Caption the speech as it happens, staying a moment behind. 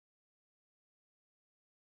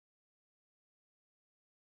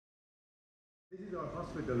This is our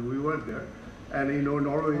hospital, we work there. And you know,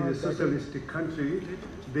 Norway is a socialistic country.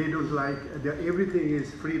 They don't like, everything is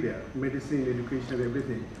free there, medicine, education,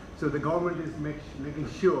 everything. So the government is making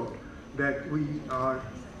sure that we are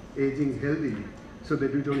aging healthy so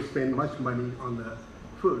that we don't spend much money on the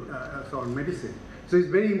food, on medicine. So it's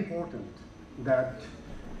very important that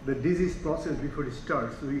the disease process before it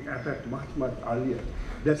starts, we attack much earlier.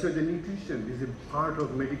 That's why the nutrition is a part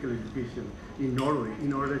of medical education in Norway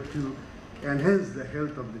in order to enhance the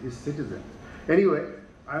health of his citizens. Anyway,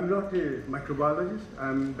 I'm not a microbiologist,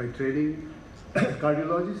 I'm by training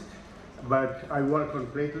cardiologist, but I work on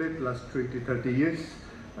platelet last 20-30 years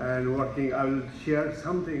and working. I will share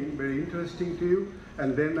something very interesting to you,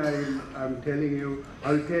 and then I'll tell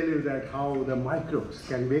you that how the microbes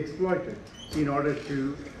can be exploited in order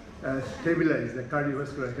to stabilize the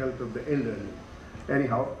cardiovascular health of the elderly.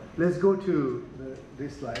 Anyhow, let's go to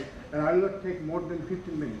this slide, and I will not take more than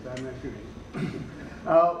 15 minutes, I'm assuming.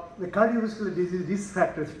 The cardiovascular disease risk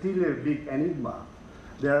factor is still a big enigma.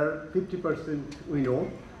 There are 50% we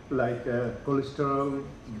know, like cholesterol,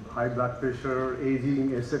 high blood pressure,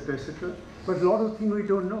 aging, etc., etc. But a lot of things we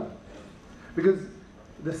don't know. Because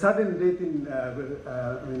the sudden death in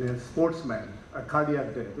a sportsman, a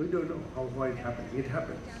cardiac death, we don't know why it happens. It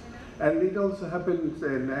happens. And it also happens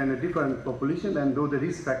in a different population, and though the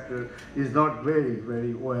risk factor is not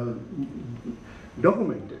very well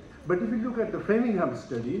documented. But if you look at the Framingham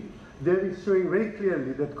study, there is showing very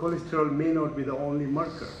clearly that cholesterol may not be the only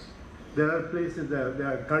marker. There are places that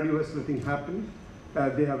the cardiovascular thing happens,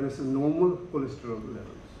 they have this normal cholesterol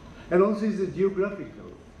levels. And also it's a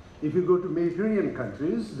geographical. If you go to Mediterranean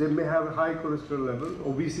countries, they may have high cholesterol levels,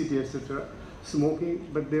 obesity, etc., smoking,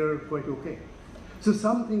 but they are quite okay. So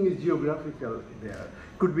something is geographical there.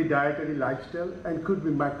 Could be dietary lifestyle and could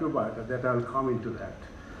be microbiota, that I'll come into that.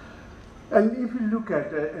 And if you look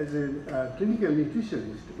at as a clinical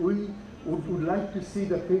nutritionist, we would like to see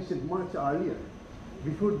the patient much earlier,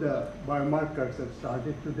 before the biomarkers have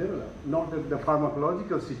started to develop, not at the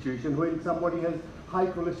pharmacological situation when somebody has high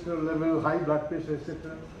cholesterol level, high blood pressure,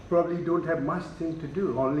 etc., probably don't have much thing to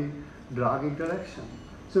do, only drug interaction.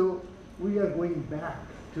 So we are going back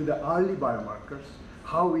to the early biomarkers,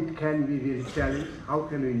 how it can be really challenged, how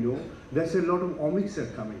can we know. There's a lot of omics are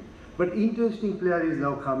coming. But interesting player is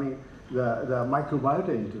now coming, the microbiota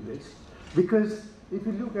into this, because if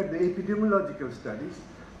you look at the epidemiological studies,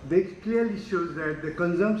 they clearly shows that the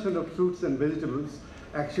consumption of fruits and vegetables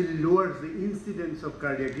actually lowers the incidence of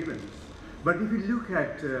cardiac events. But if you look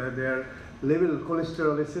at their level of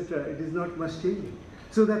cholesterol, etc., it is not much changing.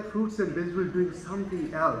 So that fruits and vegetables doing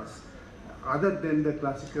something else other than the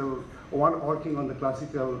classical, one working on the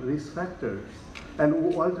classical risk factors. And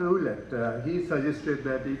Walter Willett, he suggested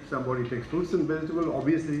that if somebody takes fruits and vegetables,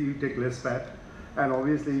 obviously you take less fat, and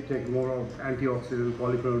obviously you take more of antioxidant,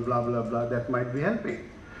 polyphenol, blah, blah, blah, that might be helping.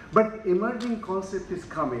 But emerging concept is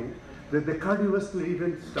coming that the cardiovascular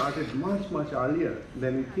event started much earlier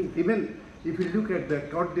than we think. Even if you look at the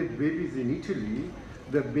cot death babies in Italy,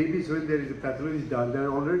 the babies, when there is a pathology done,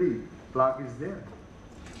 there already plaque is there.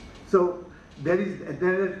 So there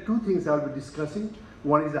are two things I'll be discussing.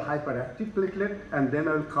 One is the hyperactive platelet, and then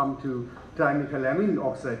I'll come to trimethylamine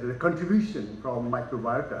oxide, the contribution from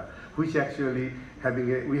microbiota, which actually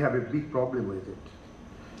we have a big problem with it.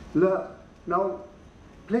 Now,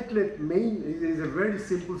 platelet is a very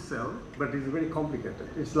simple cell, but it's very complicated.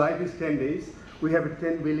 Its life is 10 days. We have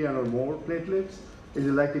 10 billion or more platelets. It's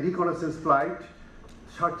like a reconnaissance flight,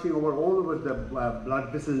 searching all over the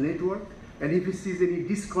blood vessel network. And if it sees any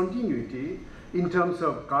discontinuity in terms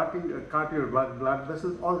of cutting your blood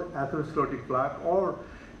vessels or atherosclerotic plaque or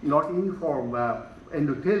not uniform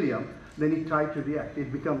endothelium, then it tries to react.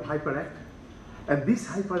 It becomes hyperactive. And this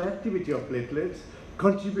hyperactivity of platelets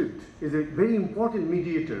is a very important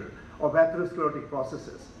mediator of atherosclerotic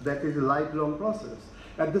processes. That is a lifelong process.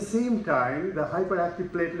 At the same time, the hyperactive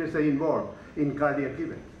platelets are involved in cardiac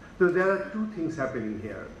events. So there are two things happening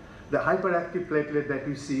here. The hyperactive platelet that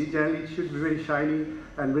you see, generally it should be very shiny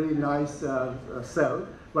and very nice cell,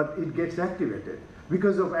 but it gets activated.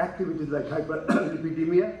 Because of activities like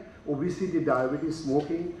hyperlipidemia, obesity, diabetes,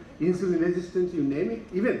 smoking, insulin resistance, you name it,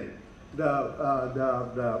 even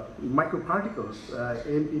the microparticles,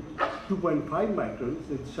 2.5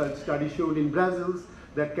 microns, the study showed in Brazil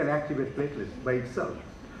that can activate platelets by itself.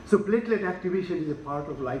 So platelet activation is a part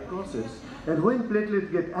of life process, and when platelets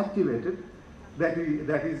get activated, then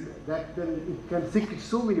it can secrete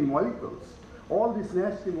so many molecules, all these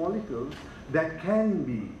nasty molecules that can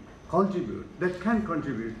contribute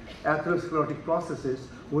atherosclerotic processes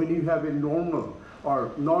when you have a normal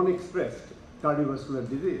or non-expressed cardiovascular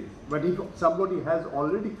disease. But if somebody has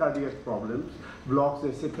already cardiac problems, blocks,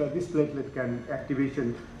 etc., this platelet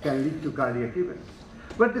activation can lead to cardiac events.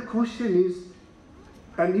 But the question is,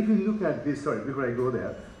 and if you look at this, sorry, before I go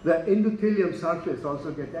there, the endothelium surface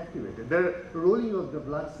also gets activated. The rolling of the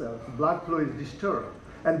blood cells, blood flow is disturbed,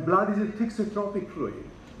 and blood is a thixotropic fluid.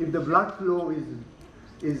 If the blood flow is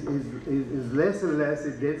less and less,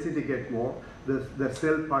 if density gets more, the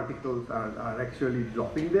cell particles are actually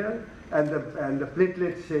dropping there, and the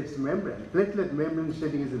platelet sheds membrane. Platelet membrane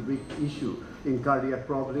shedding is a big issue in cardiac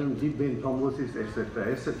problems, deep vein thrombosis,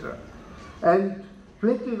 etc., etc. And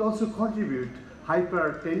platelets also contribute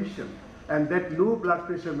hypertension, and that no blood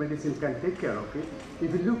pressure medicine can take care of it.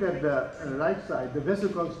 If you look at the right side, the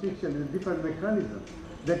vasoconstriction is a different mechanism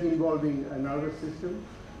that involving a nervous system,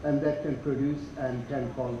 and that can produce and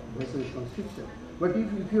can cause vasoconstriction. But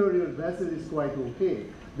if your vessel is quite okay,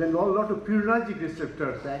 then a lot of purinergic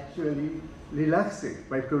receptors actually relaxing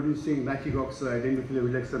by producing nitric oxide,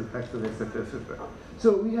 endothelial reduction factor, etc., etc.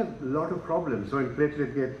 So we have a lot of problems when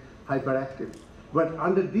platelets get hyperactive. But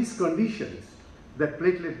under these conditions, that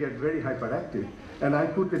platelet get very hyperactive. And I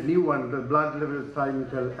put a new one, the blood level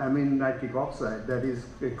thimethylamine nitric oxide, that is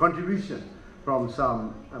a contribution from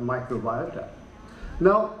some microbiota.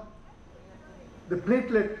 Now, the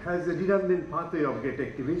platelet has a redundant pathway of gate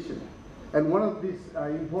activation. And one of these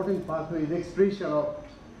important pathways is expression of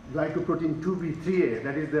glycoprotein 2B3A,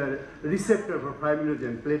 that is the receptor for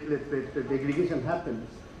fibrinogen. Platelet aggregation happens.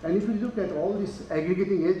 And if you look at all these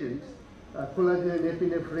aggregating agents, collagen,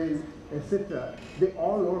 epinephrine, etc., they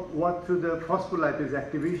all work through the phospholipase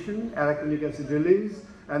activation, arachidonic acid release,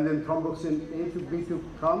 and then thromboxane A to B2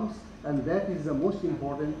 comes, and that is the most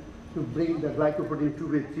important to bring the glycoprotein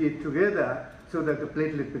 2B3A together so that the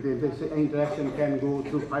platelet interaction can go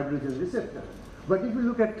through fibrinogen receptor. But if you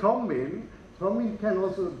look at thrombin, thrombin can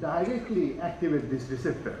also directly activate this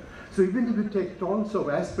receptor. So even if you take tons of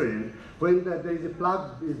aspirin, when there is a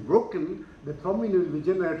plug is broken, the thrombin will be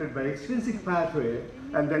generated by extrinsic pathway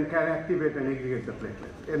and then can activate and aggregate the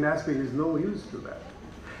platelet. And aspirin is no use to that.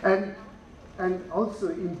 And also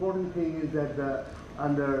important thing is that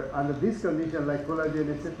under this condition like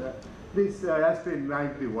collagen, etc., this aspirin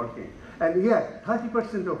might be working. And yeah,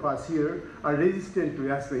 30% of us here are resistant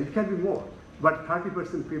to aspirin. It can be more, but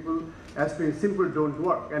 30% people, aspirin simple don't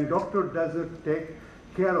work. And doctor doesn't take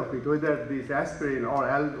care of it, whether this aspirin or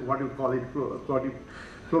what you call it,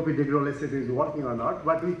 clopidogrel is working or not.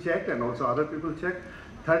 But we checked, and also other people checked,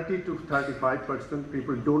 30 to 35%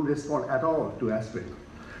 people don't respond at all to aspirin.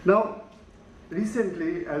 Now,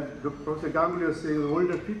 recently, as Professor Ganguly was saying,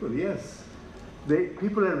 older people, yes,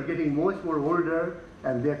 people are getting much more older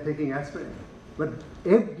and they're taking aspirin. But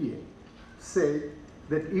FDA said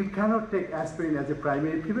that you cannot take aspirin as a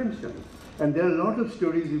primary prevention. And there are a lot of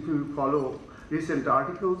stories, if you follow recent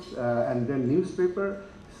articles and then newspaper,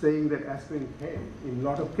 saying that aspirin failed in a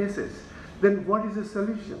lot of cases. Then what is the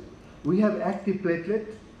solution? We have active platelet.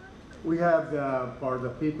 We have for the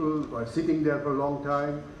people who are sitting there for a long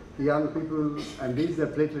time, the young people, and this the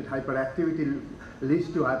platelet hyperactivity leads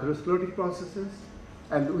to atherosclerotic processes.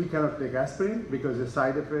 And we cannot take aspirin because of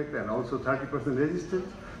side effect and also 30%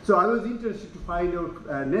 resistance. So I was interested to find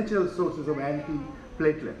out natural sources of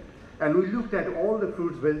anti-platelet. And we looked at all the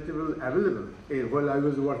fruits, vegetables available while I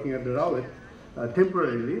was working at the Rowett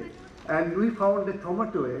temporarily. And we found that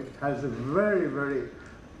tomato has a very, very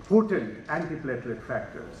potent anti-platelet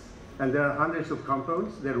factors. And there are hundreds of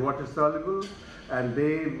compounds. They're water soluble, and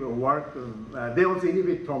they work. They also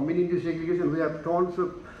inhibit thrombin-induced aggregation. We have tons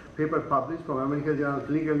of papers published from American Journal of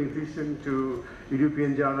Clinical Nutrition to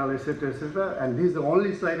European Journal, etc., etc. And this is the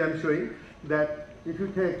only slide I'm showing that if you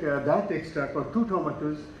take that extract or 2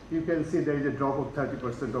 tomatoes, you can see there is a drop of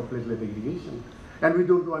 30% of platelet aggregation. And we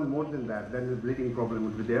don't want more than that. Then the bleeding problem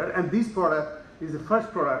would be there. And this product is the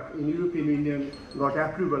first product in European Union got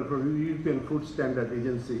approval from the European Food Standard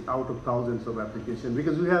Agency out of thousands of applications,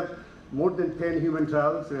 because we have more than 10 human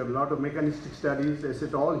trials. We have a lot of mechanistic studies.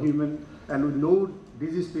 It's all human, and we know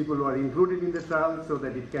disease people who are included in the trial so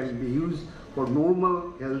that it can be used for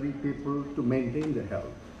normal, healthy people to maintain their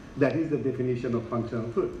health. That is the definition of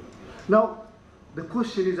functional food. Now, the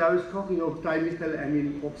question is, I was talking of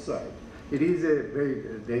trimethylamine oxide. It is a very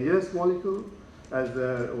dangerous molecule, as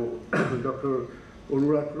Dr.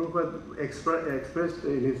 Anurag Prabhupada expressed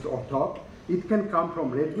in his talk. It can come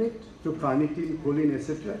from red meat to carnitine, choline,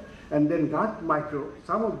 etc. And then gut micro,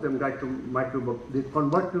 some of them get to microbe, they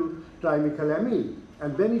convert to trimethylamine.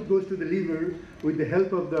 And then it goes to the liver with the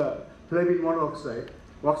help of the flavin monoxide,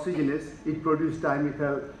 oxygenase, it produces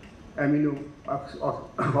trimethylamino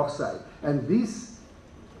oxide. And these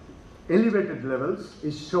elevated levels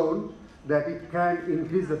is shown that it can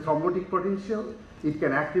increase the thrombotic potential, it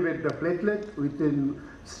can activate the platelet within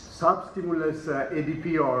substimulus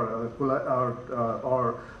ADP or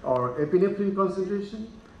epinephrine concentration,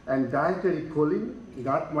 and dietary choline,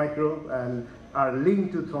 gut microbe, and are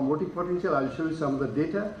linked to thrombotic potential. I'll show you some of the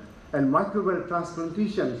data. And microbial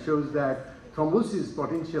transplantation shows that thrombosis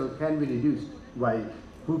potential can be reduced by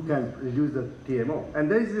who can reduce the TMO. And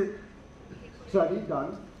there is a study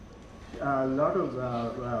done, a lot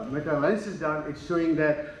of meta-analysis done. It's showing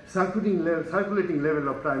that circulating level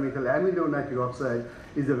of trimethyl amino nitric oxide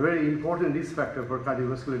is a very important risk factor for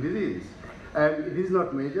cardiovascular disease. And it is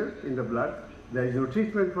not measured in the blood. There is no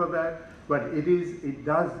treatment for that, but it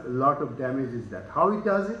does a lot of damage. Is that how it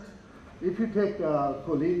does it? If you take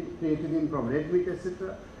choline, creatinine from red meat,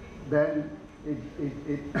 etc., then it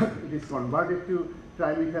is converted to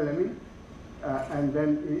trimethylamine, and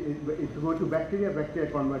then it goes to bacteria. Bacteria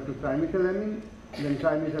convert to trimethylamine. Then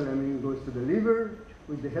trimethylamine goes to the liver.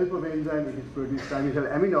 With the help of enzyme, it is produced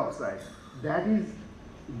trimethylamine oxide. That is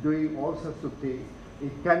doing all sorts of things.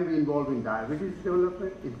 It can be involved in diabetes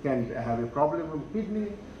development. It can have a problem of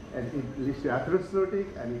kidney, and it leads to atherosclerotic,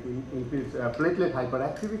 and it increases platelet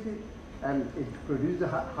hyperactivity, and it produces a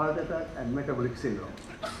heart attack and metabolic syndrome.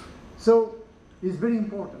 So it's very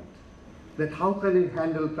important that how can it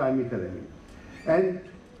handle trimethylamine, and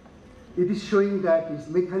it is showing that its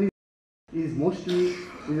mechanism is mostly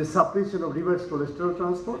a suppression of reverse cholesterol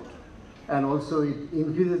transport, and also it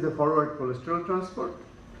increases the forward cholesterol transport.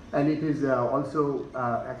 And it is also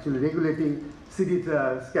actually regulating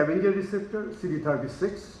scavenger receptor,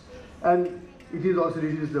 CD36, and it is also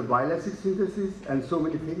reduces the bile acid synthesis and so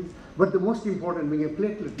many things. But the most important, being a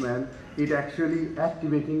platelet man, it actually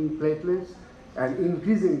activating platelets and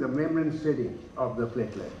increasing the membrane shedding of the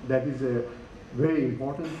platelet. That is very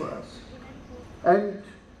important for us. And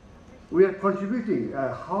we are contributing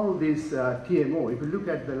how this TMO, if you look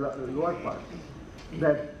at the lower part,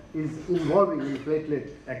 that is involving in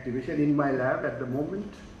platelet activation. In my lab at the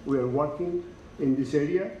moment, we are working in this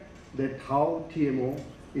area, that how TMO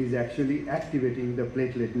is actually activating the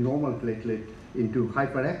platelet, normal platelet, into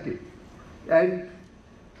hyperactive. And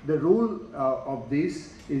the role of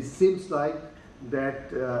this seems like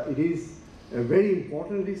that it is a very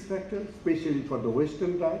important risk factor, especially for the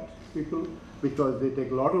Western diet people, because they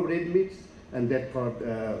take a lot of red meats, and that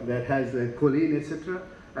has choline, etc.,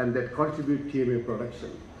 and that contribute TMO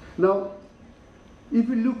production. Now, if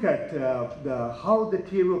we look at how the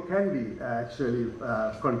TMO can be actually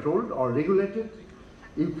controlled or regulated,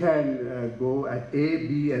 you can go at A,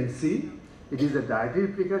 B, and C. It is a dietary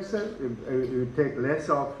precursor. You take less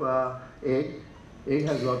of egg. Egg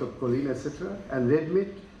has a lot of choline, etc., and red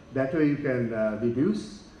meat. That way you can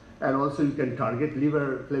reduce, and also you can target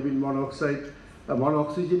liver flavin monoxide,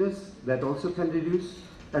 monooxygenase. That also can reduce.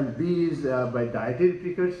 And B is by dietary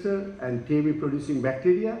precursor and TMA producing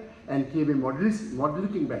bacteria and TMA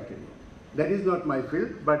modulating bacteria. That is not my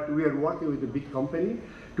field, but we are working with a big company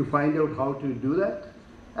to find out how to do that.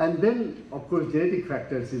 And then, of course, genetic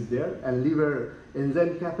factors is there, and liver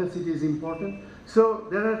enzyme capacity is important. So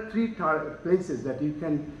there are three places that you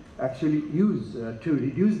can actually use to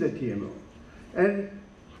reduce the TMO. And,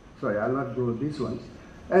 sorry, I'll not go this one.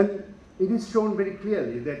 And it is shown very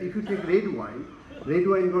clearly that if you take red wine got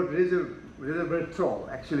resveratrol,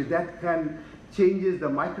 actually that can changes the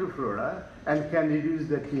microflora and can reduce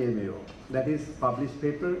the TMAO. That is published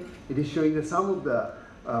paper. It is showing that some of the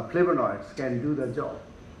flavonoids can do the job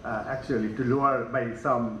actually to lower by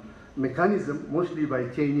some mechanism, mostly by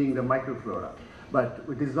changing the microflora, but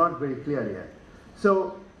it is not very clear yet.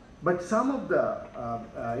 So, but some of the,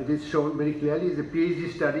 it is shown very clearly, is a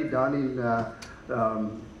PhD study done in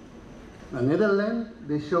Netherlands.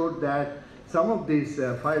 They showed that some of these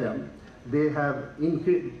phylum, they have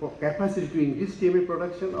capacity to increase TMA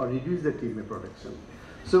production or reduce the TMA production.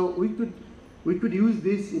 So we could use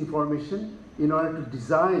this information in order to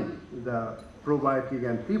design the probiotic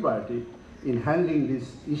and prebiotic in handling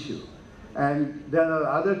this issue. And there are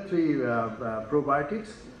other three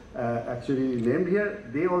probiotics actually named here.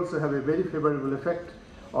 They also have a very favorable effect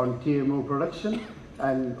on TMO production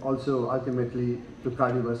and also ultimately to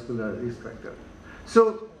cardiovascular risk factor.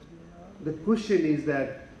 So the question is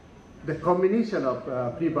that the combination of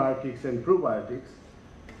prebiotics and probiotics,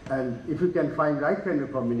 and if we can find right kind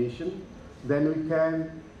of combination, then we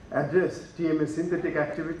can address TMA synthetic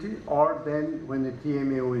activity, or then when the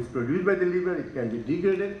TMAO is produced by the liver, it can be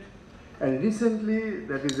degraded. And recently,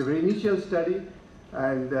 that is a very initial study,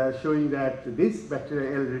 and showing that this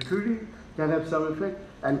bacteria L. reuteri can have some effect,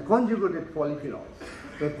 and conjugated polyphenols.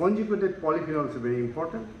 The conjugated polyphenols are very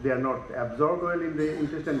important. They are not absorbed well in the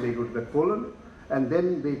intestine, they go to the colon, and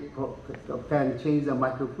then they can change the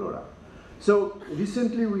microflora. So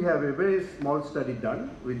recently we have a very small study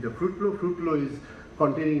done with the fruit flow. Fruit flow is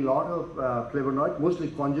containing a lot of flavonoids, mostly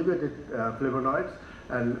conjugated flavonoids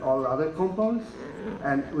and all other compounds,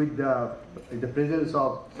 and with the presence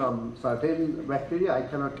of some certain bacteria, I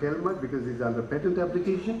cannot tell much because it's under patent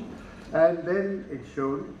application, and then it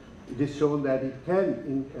is shown that it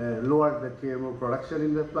can lower the TMO production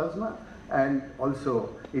in the plasma, and also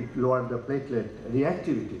it lowered the platelet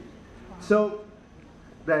reactivity. So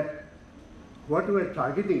that what we are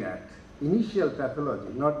targeting at, initial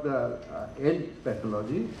pathology, not the end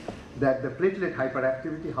pathology, that the platelet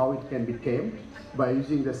hyperactivity, how it can be tamed by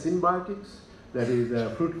using the symbiotics, that is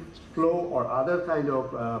fruit flow or other kind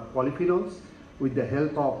of polyphenols with the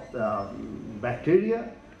help of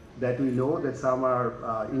bacteria, that we know that some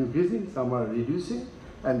are increasing, some are reducing,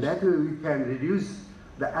 and that way we can reduce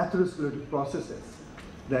the atherosclerotic processes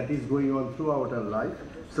that is going on throughout our life,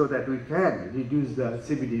 so that we can reduce the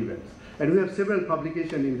CVD events. And we have several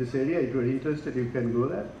publications in this area. If you're interested, you can go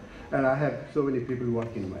there. And I have so many people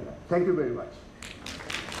working in my lab. Thank you very much.